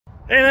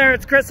Hey there,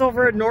 it's Chris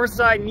over at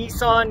Northside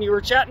Nissan. You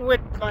were chatting with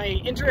my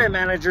internet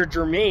manager,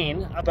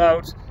 Jermaine,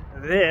 about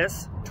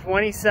this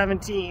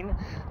 2017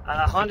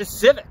 Honda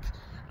Civic.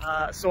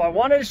 So I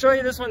wanted to show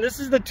you this one. This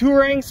is the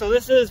Touring, so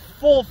this is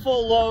full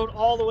load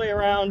all the way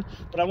around,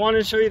 but I wanted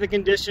to show you the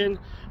condition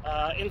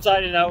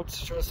inside and out,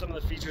 show some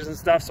of the features and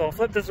stuff. So I'll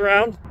flip this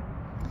around.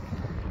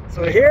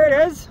 So here it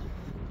is.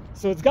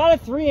 So it's got a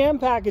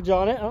 3M package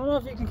on it. I don't know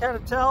if you can kind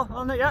of tell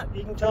on there. Yeah,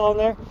 you can tell on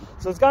there.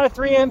 So it's got a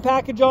 3M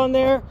package on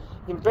there.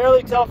 You can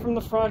barely tell from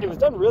the front. It was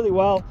done really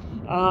well.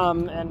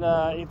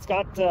 It's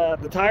got,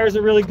 the tires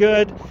are really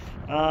good.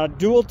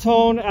 Dual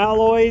tone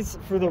alloys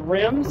for the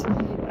rims.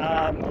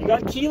 You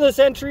got keyless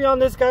entry on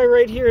this guy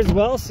right here as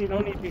well, so you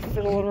don't need to be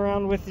fiddling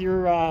around with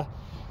your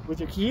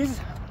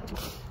keys.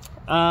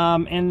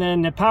 And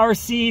then the power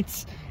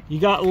seats. You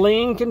got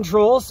lane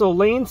control, so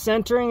lane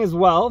centering as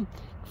well.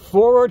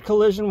 Forward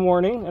collision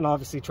warning, and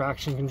obviously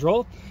traction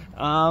control.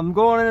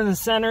 Going in the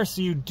center,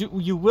 so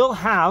you will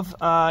have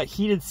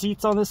heated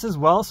seats on this as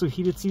well, so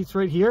heated seats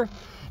right here,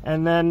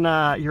 and then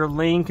your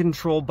lane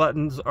control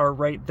buttons are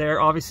right there,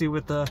 obviously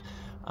with the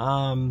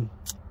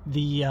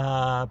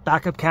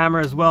backup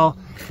camera as well.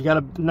 You got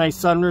a nice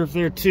sunroof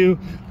there too,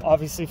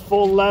 obviously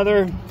full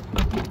leather,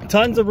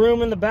 tons of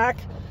room in the back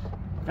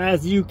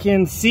as you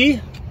can see.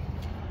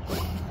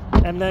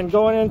 And then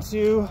going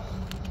into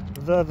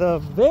the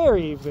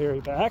very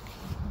back,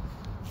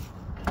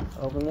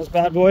 open this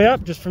bad boy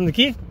up just from the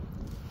key.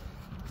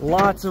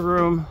 Lots of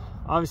room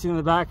obviously in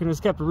the back, and it's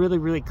kept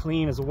really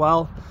clean as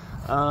well.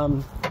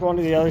 Going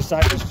to the other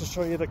side just to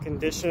show you the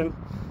condition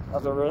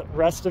of the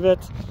rest of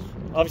it.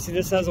 Obviously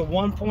this has a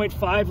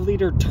 1.5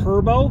 liter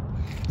turbo,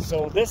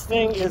 so this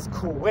thing is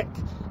quick.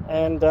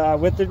 And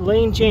with the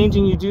lane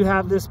changing, you do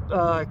have this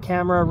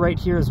camera right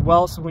here as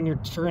well, so when you're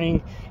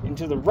turning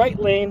into the right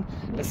lane,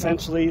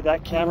 essentially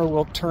that camera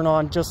will turn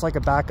on just like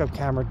a backup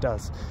camera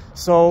does.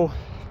 So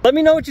let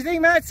me know what you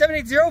think, Matt.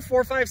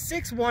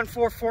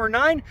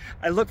 780-456-1449.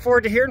 I look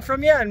forward to hearing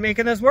from you and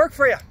making this work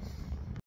for you.